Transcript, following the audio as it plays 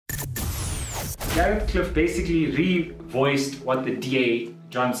Gareth Cliff basically re-voiced what the DA,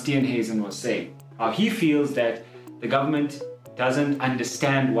 John Steenhuisen, was saying. How he feels that the government doesn't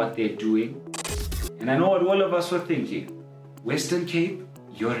understand what they're doing. And I know what all of us were thinking. Western Cape,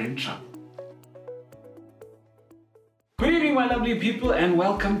 you're in trouble. Good evening, my lovely people, and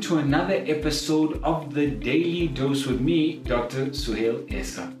welcome to another episode of The Daily Dose with me, Dr. Suhail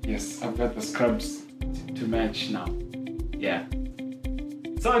Essa. Yes, I've got the scrubs to match now. Yeah.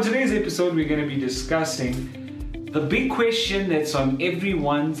 So in today's episode, we're going to be discussing the big question that's on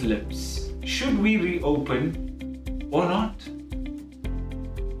everyone's lips. Should we reopen or not?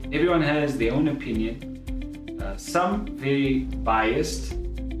 Everyone has their own opinion. Some very biased,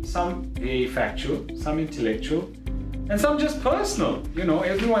 some very factual, some intellectual, and some just personal. You know,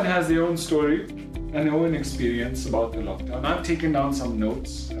 everyone has their own story and their own experience about the lockdown. I've taken down some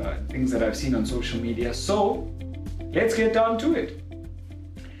notes, things that I've seen on social media. So let's get down to it.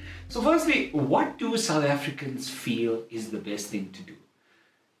 So firstly, what do South Africans feel is the best thing to do?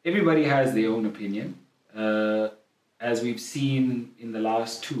 Everybody has their own opinion. As we've seen in the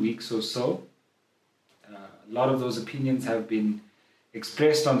last 2 weeks or so, a lot of those opinions have been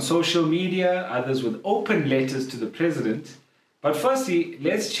expressed on social media, others with open letters to the president. But firstly,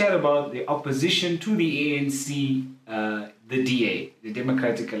 let's chat about the opposition to the ANC, the DA, the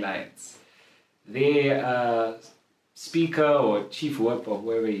Democratic Alliance. Their Speaker or Chief Whip or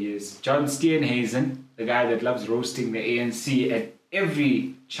whoever he is, John Steenhuisen, the guy that loves roasting the ANC at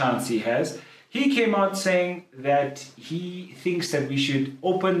every chance he has, he came out saying that he thinks that we should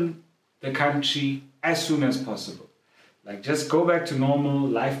open the country as soon as possible. Like, just go back to normal,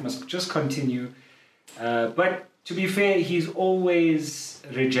 life must just continue. But to be fair, he's always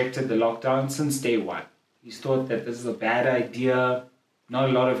rejected the lockdown since day one. He's thought that this is a bad idea, not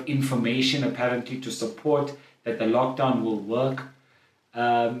a lot of information apparently to support that the lockdown will work.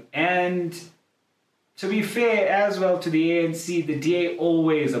 And to be fair as well to the ANC, the DA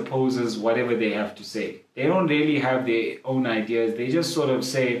always opposes whatever they have to say. They don't really have their own ideas. They just sort of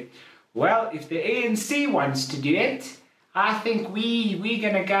say, well, if the ANC wants to do it, I think we're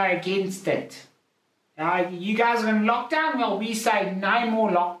going to go against it. You guys are going to lockdown? Well, we say no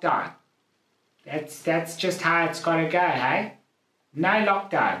more lockdown. That's just how it's got to go, hey? No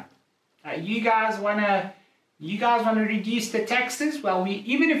lockdown. You guys want to reduce the taxes? Well,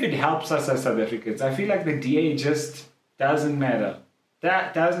 even if it helps us as South Africans, I feel like the DA just doesn't matter.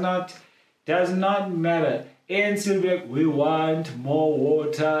 That does not matter. ANC will be like, we want more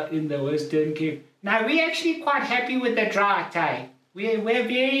water in the Western Cape. Now, we're actually quite happy with the drought, eh?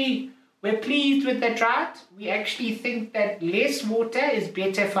 We're pleased with the drought. We actually think that less water is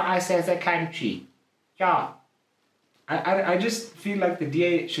better for us as a country. Yeah. I just feel like the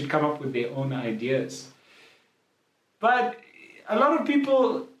DA should come up with their own ideas. But a lot of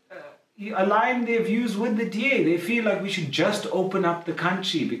people align their views with the DA. They feel like we should just open up the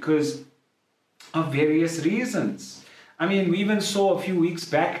country because of various reasons. I mean, we even saw a few weeks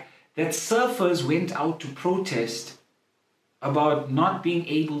back that surfers went out to protest about not being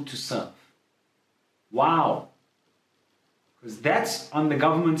able to surf. Wow. Because that's on the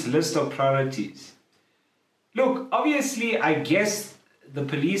government's list of priorities. Look, obviously, I guess the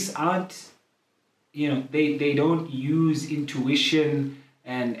police aren't, they don't use intuition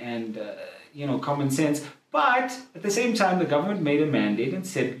and common sense. But at the same time, the government made a mandate and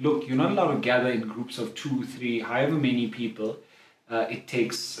said, look, you're not allowed to gather in groups of 2, 3, however many people it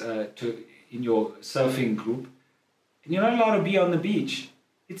takes in your surfing group. And you're not allowed to be on the beach.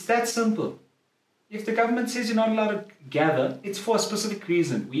 It's that simple. If the government says you're not allowed to gather, it's for a specific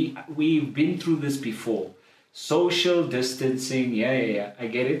reason. We've been through this before. Social distancing, yeah, I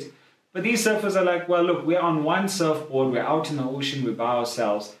get it. But these surfers are like, well, look, we're on one surfboard, we're out in the ocean, we're by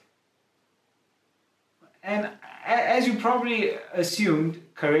ourselves. And as you probably assumed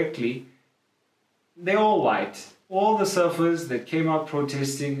correctly, they're all white. All the surfers that came out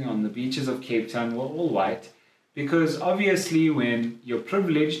protesting on the beaches of Cape Town were all white. Because obviously when you're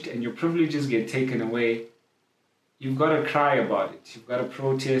privileged and your privileges get taken away, you've got to cry about it. You've got to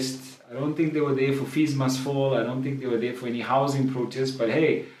protest. I don't think they were there for fees must fall. I don't think they were there for any housing protests. But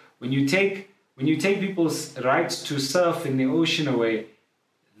hey, when you take people's rights to surf in the ocean away,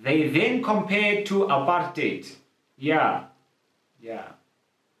 they then compare to apartheid. Yeah.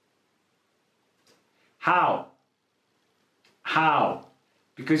 How?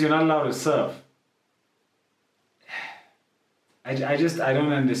 Because you're not allowed to surf. I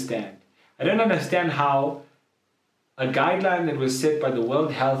don't understand. I don't understand how a guideline that was set by the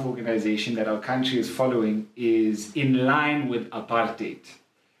World Health Organization that our country is following is in line with apartheid.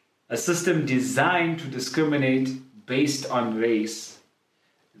 A system designed to discriminate based on race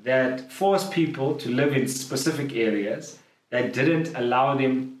that forced people to live in specific areas, that didn't allow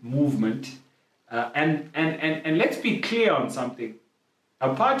them movement. And let's be clear on something.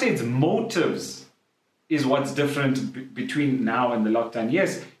 Apartheid's motives is what's different between now and the lockdown.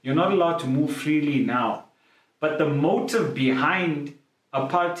 Yes, you're not allowed to move freely now, but the motive behind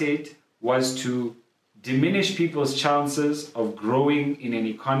apartheid was to diminish people's chances of growing in an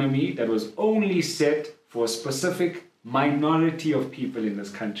economy that was only set for a specific minority of people in this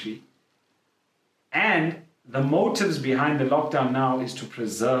country. And the motives behind the lockdown now is to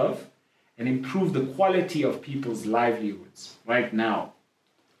preserve and improve the quality of people's livelihoods right now.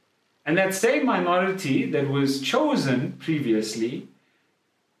 And that same minority that was chosen previously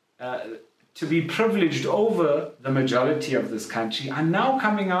to be privileged over the majority of this country are now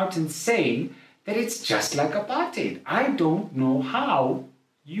coming out and saying that it's just like apartheid. I don't know how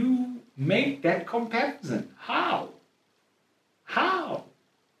you make that comparison. How?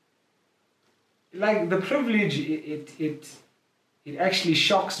 Like the privilege, it actually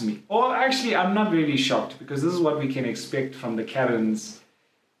shocks me. Or actually, I'm not really shocked, because this is what we can expect from the Karens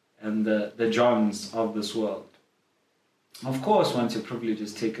and the Johns of this world. Of course, once your privilege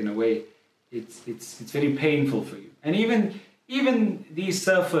is taken away, it's very painful for you. And even these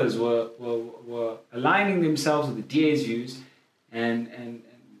surfers were aligning themselves with the DA's views, and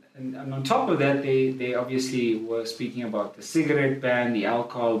on top of that, they obviously were speaking about the cigarette ban, the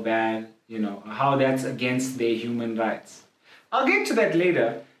alcohol ban, how that's against their human rights. I'll get to that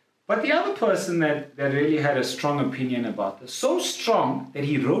later. But the other person that really had a strong opinion about this, so strong that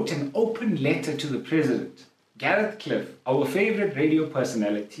he wrote an open letter to the president, Gareth Cliff, our favorite radio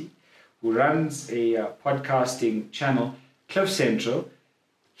personality, who runs a podcasting channel, Cliff Central,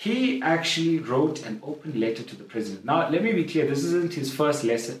 he actually wrote an open letter to the president. Now, let me be clear, this isn't his first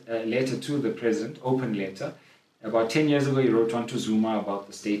letter to the president, open letter. About 10 years ago, he wrote one to Zuma about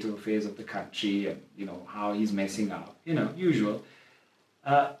the state of affairs of the country and, how he's messing up, usual.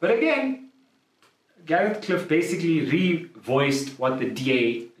 But again, Gareth Cliff basically re-voiced what the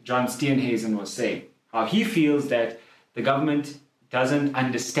DA, John Steenhuisen, was saying. How he feels that the government doesn't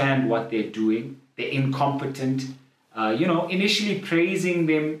understand what they're doing. They're incompetent. Initially praising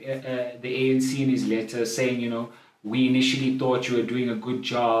them, the ANC in his letter, saying, we initially thought you were doing a good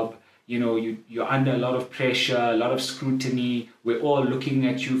job. You're under a lot of pressure, a lot of scrutiny. We're all looking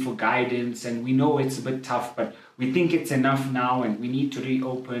at you for guidance, and we know it's a bit tough, but we think it's enough now, and we need to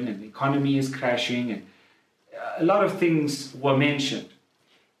reopen, and the economy is crashing, and a lot of things were mentioned.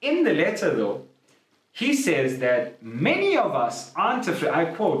 In the letter, though, he says that many of us aren't afraid,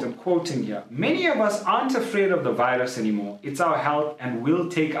 I'm quoting here, many of us aren't afraid of the virus anymore. It's our health, and we'll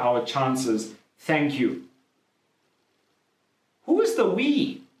take our chances. Thank you. Who is the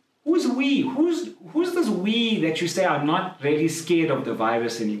we? Who's we? Who's this we that you say are not really scared of the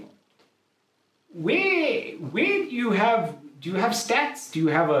virus anymore? Where do you have stats? Do you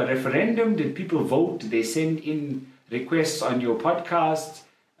have a referendum? Did people vote? Did they send in requests on your podcast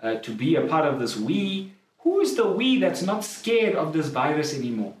to be a part of this we? Who is the we that's not scared of this virus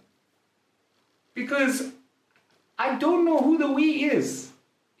anymore? Because I don't know who the we is.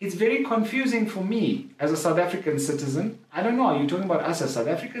 It's very confusing for me as a South African citizen. I don't know, are you talking about us as South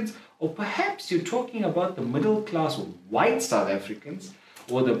Africans? Or perhaps you're talking about the middle class white South Africans,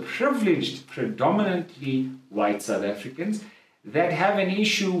 or the privileged, predominantly white South Africans that have an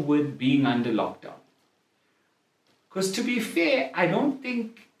issue with being under lockdown. Because to be fair, I don't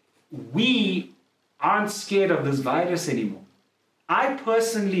think we aren't scared of this virus anymore. I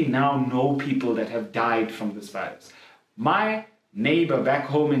personally now know people that have died from this virus. My neighbor back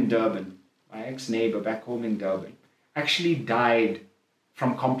home in Durban, my ex-neighbor back home in Durban, actually died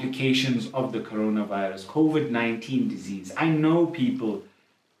from complications of the coronavirus, COVID-19 disease. I know people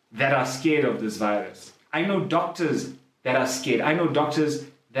that are scared of this virus. I know doctors that are scared. I know doctors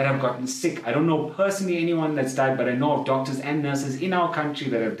that have gotten sick. I don't know personally anyone that's died, but I know of doctors and nurses in our country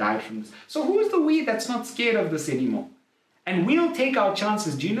that have died from this. So who's the we that's not scared of this anymore? And we'll take our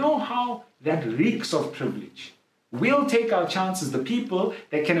chances. Do you know how that reeks of privilege? We'll take our chances. The people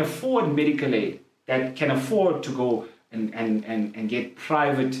that can afford medical aid, that can afford to go and get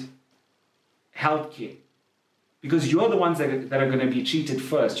private health care, because you're the ones that are going to be treated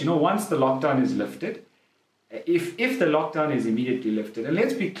first. Once the lockdown is lifted, if the lockdown is immediately lifted, and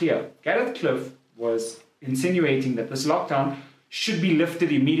let's be clear, Gareth Cliff was insinuating that this lockdown should be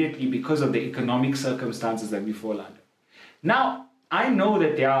lifted immediately because of the economic circumstances that we fall under. Now, I know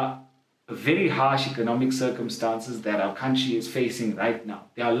that there are very harsh economic circumstances that our country is facing right now.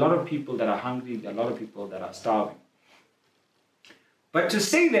 There are a lot of people that are hungry. There are a lot of people that are starving. But to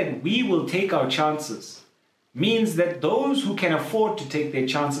say that we will take our chances means that those who can afford to take their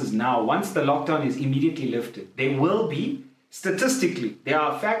chances now, once the lockdown is immediately lifted, they will be, statistically, there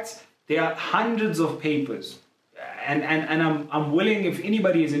are facts, there are hundreds of papers. And I'm willing, if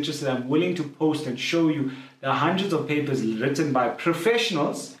anybody is interested, I'm willing to post and show you there are hundreds of papers written by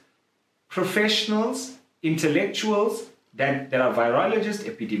professionals, intellectuals that are virologists,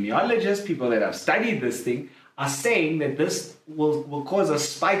 epidemiologists, people that have studied this thing, are saying that this will cause a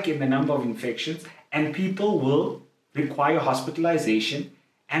spike in the number of infections and people will require hospitalization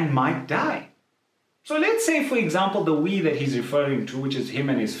and might die. So let's say, for example, the we that he's referring to, which is him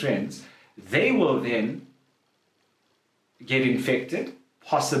and his friends, they will then get infected,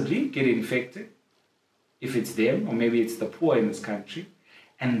 possibly get infected, if it's them, or maybe it's the poor in this country,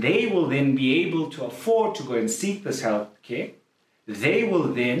 and they will then be able to afford to go and seek this health care. They will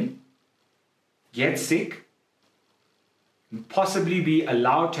then get sick, possibly be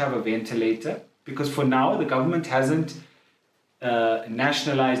allowed to have a ventilator, because for now the government hasn't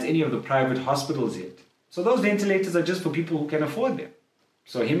nationalized any of the private hospitals yet. So those ventilators are just for people who can afford them.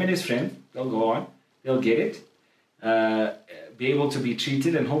 So him and his friend, they'll go on, they'll get it, be able to be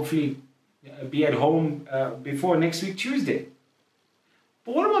treated, and hopefully be at home before next week Tuesday.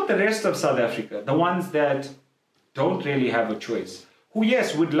 But what about the rest of South Africa? The ones that don't really have a choice, who,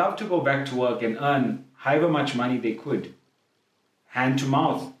 yes, would love to go back to work and earn however much money they could, hand to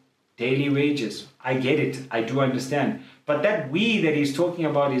mouth, daily wages. I get it, I do understand. But that we that he's talking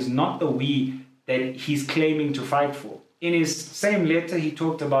about is not the we that he's claiming to fight for. In his same letter, he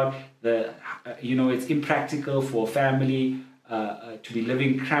talked about it's impractical for a family to be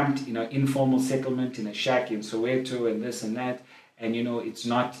living cramped in an informal settlement in a shack in Soweto and this and that. And, it's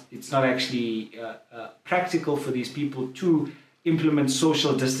not actually practical for these people to implement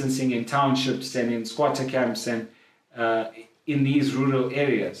social distancing in townships and in squatter camps and in these rural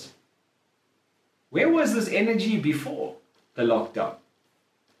areas. Where was this energy before the lockdown?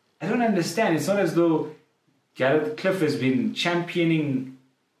 I don't understand. It's not as though Gareth Cliff has been championing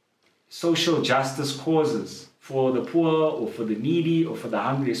social justice causes for the poor or for the needy or for the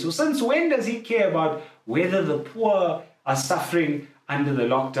hungry. So since when does he care about whether the poor are suffering under the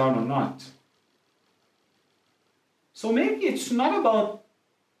lockdown or not? So maybe it's not about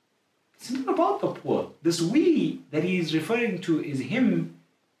the poor. This we that he is referring to is him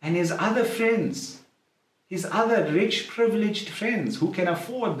and his other friends, his other rich, privileged friends who can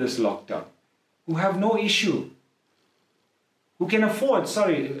afford this lockdown, who have no issue, who can afford,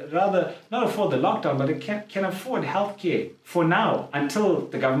 not afford the lockdown, but can afford healthcare for now until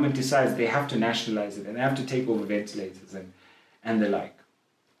the government decides they have to nationalize it and they have to take over ventilators and the like.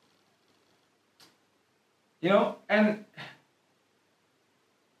 And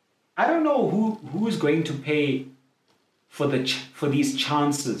I don't know who's going to pay for these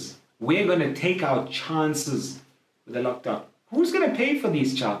chances. We're going to take our chances with the lockdown. Who's going to pay for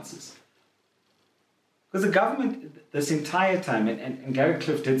these chances? Because the government, this entire time, and Gareth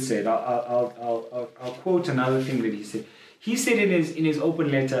Cliff did say it, I'll quote another thing that he said. He said in his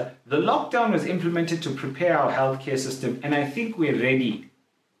open letter, the lockdown was implemented to prepare our healthcare system, and I think we're ready.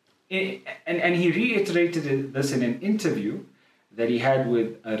 And he reiterated this in an interview that he had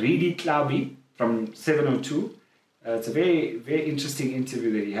with Redi Klabi from 702. It's a very, very interesting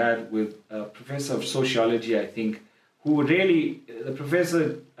interview that he had with a professor of sociology, I think, who really, the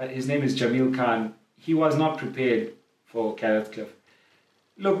professor, his name is Jamil Khan, he was not prepared for Gareth Cliff.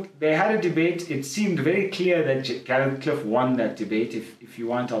 Look, they had a debate. It seemed very clear that Gareth Cliff won that debate. If you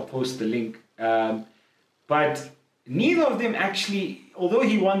want, I'll post the link. But neither of them actually, although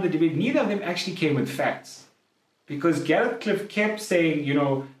he won the debate, neither of them actually came with facts. Because Gareth Cliff kept saying,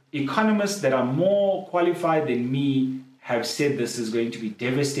 economists that are more qualified than me have said this is going to be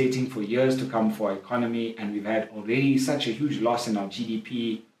devastating for years to come for our economy, and we've had already such a huge loss in our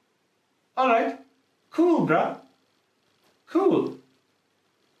GDP. All right, cool, bruh. Cool.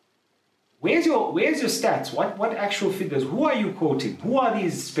 Where's your stats? What actual figures? Who are you quoting? Who are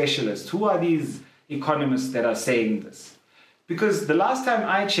these specialists? Who are these economists that are saying this? Because the last time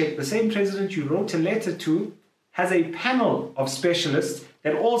I checked, the same president you wrote a letter to has a panel of specialists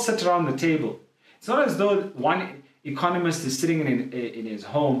that all sit around the table. It's not as though one economist is sitting in his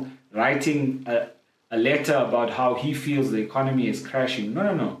home writing a letter about how he feels the economy is crashing.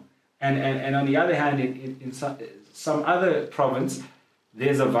 No. And on the other hand, in some other province,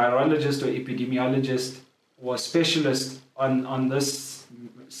 there's a virologist or epidemiologist or specialist on this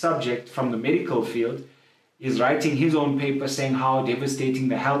subject from the medical field is writing his own paper saying how devastating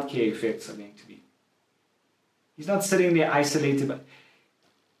the healthcare effects are going to be. He's not sitting there isolated. But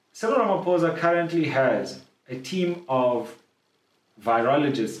Cyril Ramaphosa currently has a team of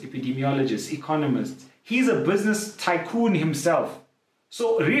virologists, epidemiologists, economists He's a business tycoon himself.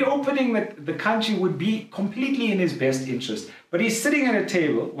 So reopening the country would be completely in his best interest. But he's sitting at a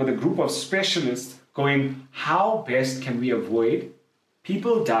table with a group of specialists going, how best can we avoid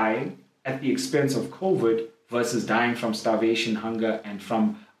people dying at the expense of COVID versus dying from starvation, hunger, and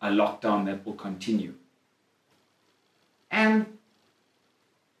from a lockdown that will continue? And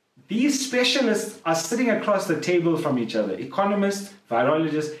these specialists are sitting across the table from each other, economists,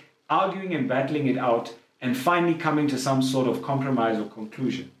 virologists, arguing and battling it out, and finally coming to some sort of compromise or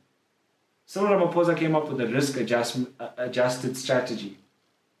conclusion. Cyril Ramaphosa came up with a risk-adjusted strategy,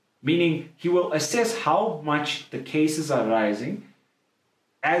 meaning he will assess how much the cases are rising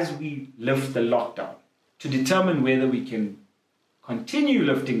as we lift the lockdown to determine whether we can continue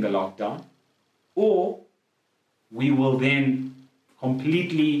lifting the lockdown or we will then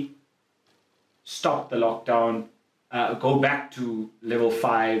completely stop the lockdown, go back to level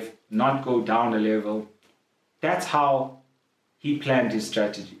 5, not go down a level. That's how he planned his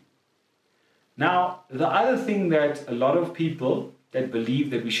strategy. Now, the other thing that a lot of people that believe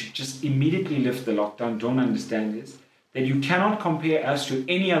that we should just immediately lift the lockdown don't understand is that you cannot compare us to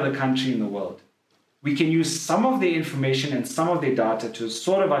any other country in the world. We can use some of their information and some of their data to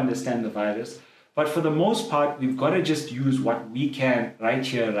sort of understand the virus, but for the most part, we've got to just use what we can right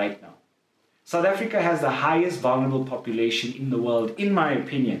here, right now. South Africa has the highest vulnerable population in the world, in my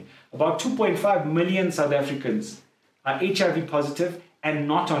opinion. About 2.5 million South Africans are HIV positive and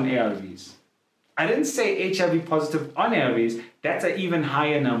not on ARVs. I didn't say HIV positive on ARVs, that's an even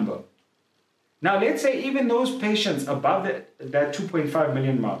higher number. Now, let's say even those patients above that 2.5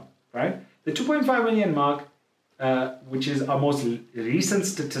 million mark, right? The 2.5 million mark, which is our most recent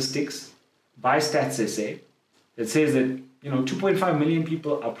statistics by Stats SA, that says that 2.5 million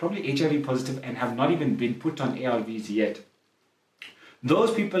people are probably HIV positive and have not even been put on ARVs yet.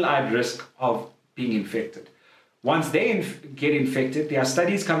 Those people are at risk of being infected. Once they get infected, there are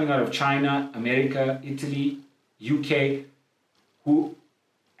studies coming out of China, America, Italy, UK, who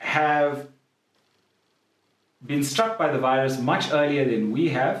have been struck by the virus much earlier than we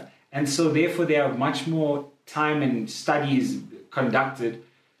have, and so therefore there are much more time and studies conducted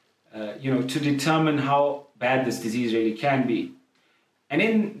to determine how bad this disease really can be. And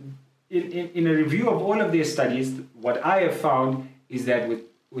in a review of all of their studies, what I have found is that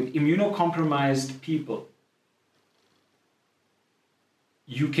with immunocompromised people,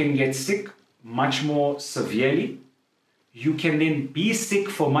 you can get sick much more severely. You can then be sick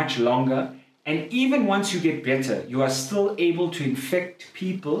for much longer. And even once you get better, you are still able to infect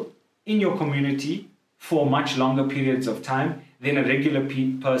people in your community for much longer periods of time than a regular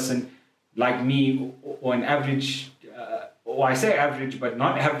person like me or an average, or I say average, but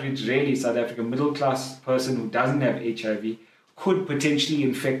not average really, South African middle class person who doesn't have HIV could potentially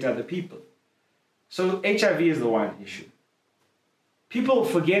infect other people. So HIV is the one issue. People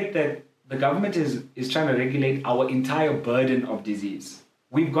forget that the government is trying to regulate our entire burden of disease.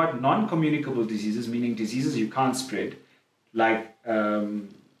 We've got non-communicable diseases, meaning diseases you can't spread, like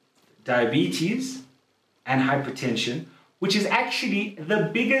diabetes and hypertension, which is actually the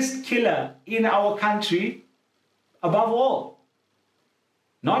biggest killer in our country above all.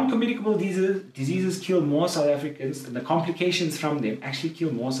 Non-communicable diseases kill more South Africans, and the complications from them actually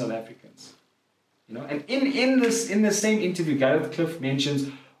kill more South Africans. And in the same interview, Gareth Cliff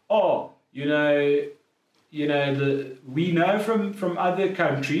mentions, we know from other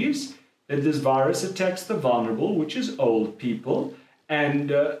countries that this virus attacks the vulnerable, which is old people, and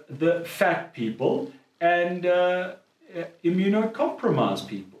the fat people, and immunocompromised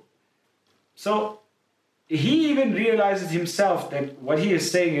people. So he even realizes himself that what he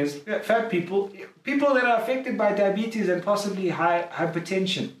is saying is fat people that are affected by diabetes and possibly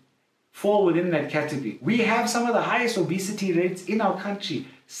hypertension, fall within that category. We have some of the highest obesity rates in our country.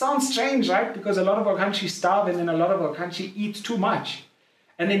 Sounds strange, right? Because a lot of our country starve and then a lot of our country eats too much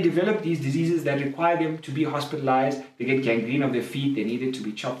and then develop these diseases that require them to be hospitalized. They get gangrene of their feet. They need it to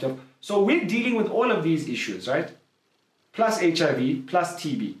be chopped up. So we're dealing with all of these issues, right? Plus HIV, plus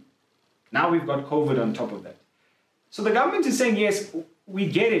TB. Now we've got COVID on top of that. So the government is saying, yes, we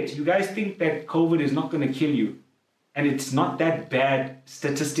get it. You guys think that COVID is not going to kill you. And it's not that bad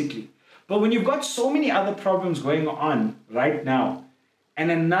statistically. But when you've got so many other problems going on right now,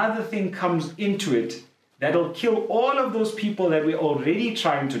 and another thing comes into it that'll kill all of those people that we're already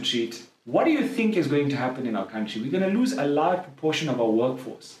trying to treat, what do you think is going to happen in our country? We're going to lose a large proportion of our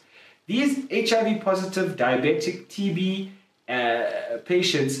workforce. These HIV positive, diabetic, TB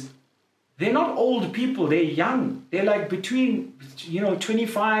patients, they're not old people, they're young. They're like between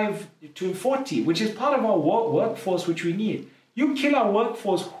 25 to 40, which is part of our workforce which we need. You kill our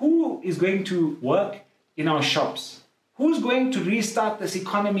workforce, who is going to work in our shops? Who's going to restart this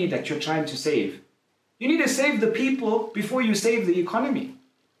economy that you're trying to save? You need to save the people before you save the economy.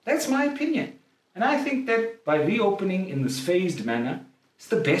 That's my opinion. And I think that by reopening in this phased manner, it's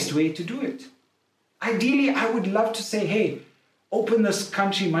the best way to do it. Ideally, I would love to say, hey, open this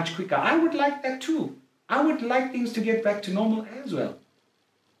country much quicker. I would like that too. I would like things to get back to normal as well.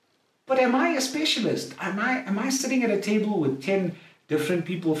 But am I a specialist? Am I sitting at a table with 10 different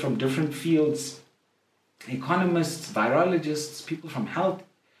people from different fields, economists, virologists, people from health,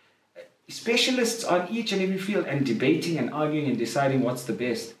 specialists on each and every field, and debating and arguing and deciding what's the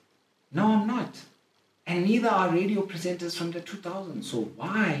best? No, I'm not. And neither are radio presenters from the 2000s. So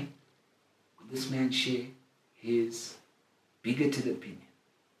why would this man share his bigoted opinion?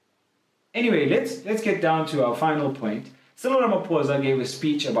 Anyway, let's get down to our final point. Cyril Ramaphosa gave a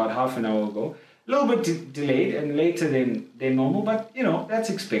speech about half an hour ago, a little bit delayed and later than normal, but you know, that's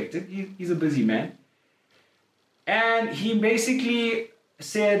expected. He's a busy man. And he basically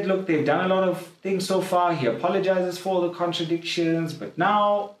said, look, they've done a lot of things so far. He apologizes for all the contradictions, but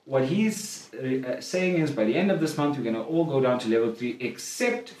now what he's saying is by the end of this month, we're going to all go down to level 3,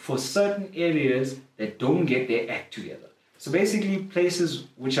 except for certain areas that don't get their act together. So basically places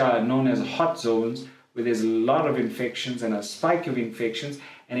which are known as hot zones, where there's a lot of infections and a spike of infections.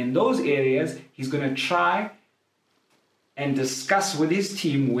 And in those areas, he's going to try and discuss with his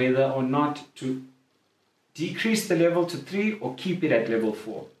team whether or not to decrease the level to 3 or keep it at level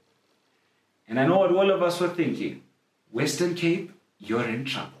 4. And I know what all of us were thinking. Western Cape, you're in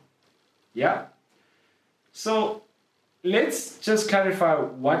trouble. Yeah? So let's just clarify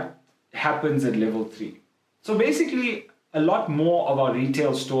what happens at level 3. So basically, a lot more of our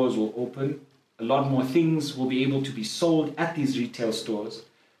retail stores will open. A lot more things will be able to be sold at these retail stores.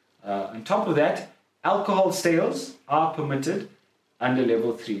 On top of that, alcohol sales are permitted under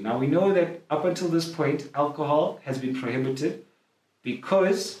level 3. Now we know that up until this point, alcohol has been prohibited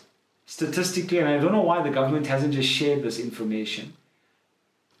because statistically, and I don't know why the government hasn't just shared this information,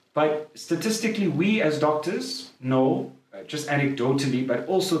 but statistically, we as doctors know, just anecdotally, but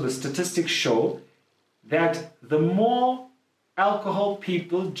also the statistics show that the more alcohol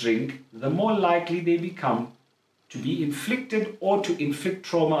people drink, the more likely they become to be inflicted or to inflict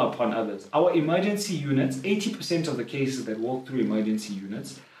trauma upon others. Our emergency units, 80% of the cases that walk through emergency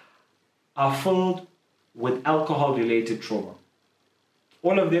units are filled with alcohol-related trauma.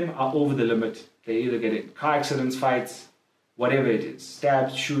 All of them are over the limit. They either get in car accidents, fights, whatever it is,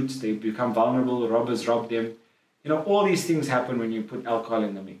 stabs, shoots, they become vulnerable, robbers rob them. You know, all these things happen when you put alcohol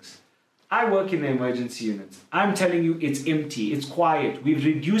in the mix. I work in the emergency units. I'm telling you, it's empty, it's quiet. We've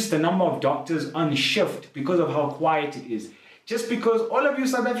reduced the number of doctors on shift because of how quiet it is. Just because all of you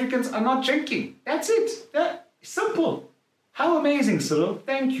South Africans are not drinking. That's it. That's simple. How amazing, Cyril.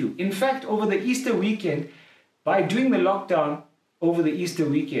 Thank you. In fact, over the Easter weekend, by doing the lockdown over the Easter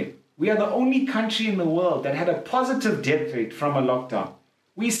weekend, we are the only country in the world that had a positive death rate from a lockdown.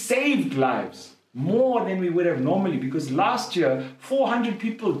 We saved lives. More than we would have normally, because last year 400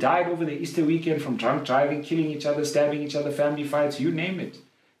 people died over the Easter weekend from drunk driving, killing each other, stabbing each other, family fights, you name it.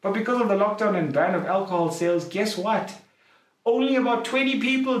 But because of the lockdown and ban of alcohol sales, guess what? Only about 20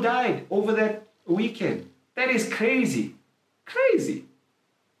 people died over that weekend. That is crazy. Crazy.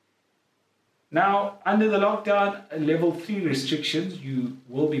 Now, under the lockdown level 3 restrictions, you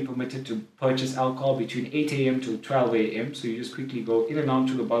will be permitted to purchase alcohol between 8 a.m. to 12 a.m. So you just quickly go in and out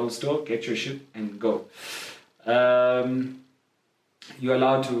to the bottle store, get your shit, and go. You're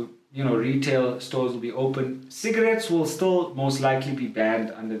allowed to, retail stores will be open. Cigarettes will still most likely be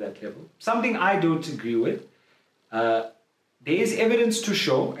banned under that level. Something I don't agree with. There is evidence to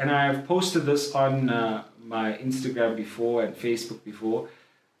show, and I have posted this on my Instagram before and Facebook before.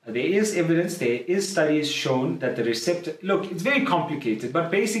 There is evidence, there is studies shown that the receptor, look, it's very complicated,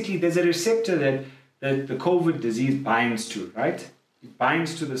 but basically there's a receptor that the COVID disease binds to, right? It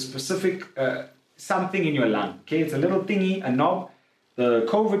binds to the specific something in your lung, okay? It's a little thingy, a knob. The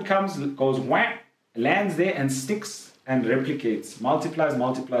COVID comes, goes whack, lands there and sticks and replicates, multiplies.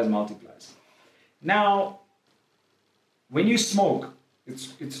 Now, when you smoke,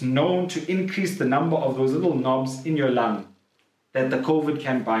 it's known to increase the number of those little knobs in your lung that the COVID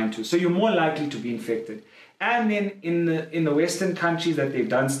can bind to. So you're more likely to be infected. And then in the Western countries that they've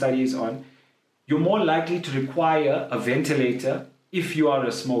done studies on, you're more likely to require a ventilator if you are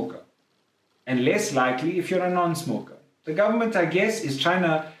a smoker, and less likely if you're a non-smoker. The government, I guess, is trying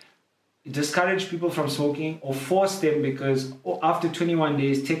to discourage people from smoking or force them, because after 21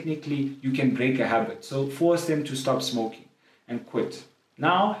 days, technically, you can break a habit. So force them to stop smoking and quit.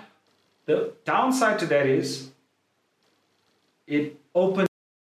 Now, the downside to that is it opens